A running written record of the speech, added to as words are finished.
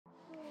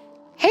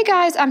Hey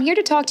guys, I'm here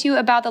to talk to you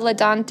about the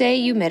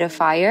Ledonti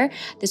humidifier.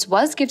 This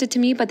was gifted to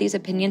me, but these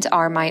opinions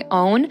are my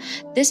own.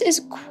 This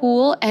is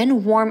cool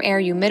and warm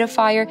air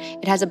humidifier.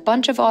 It has a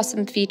bunch of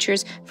awesome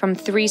features from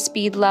 3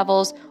 speed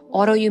levels,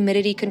 auto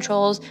humidity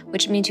controls,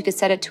 which means you could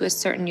set it to a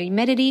certain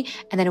humidity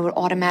and then it would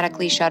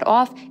automatically shut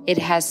off. It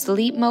has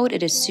sleep mode.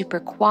 It is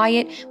super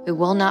quiet. It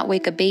will not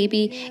wake a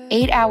baby.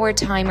 8-hour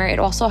timer. It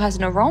also has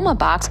an aroma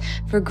box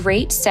for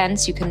great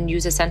scents. You can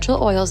use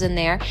essential oils in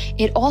there.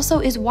 It also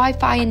is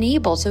Wi-Fi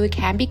enabled, so it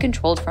can be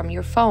controlled from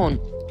your phone.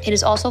 It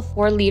is also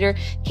 4-liter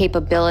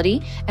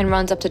capability and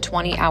runs up to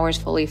 20 hours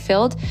fully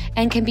filled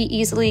and can be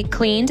easily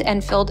cleaned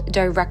and filled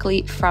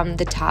directly from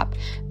the top.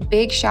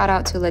 Big shout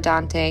out to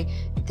Ledonti.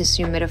 This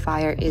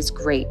humidifier is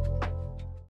great.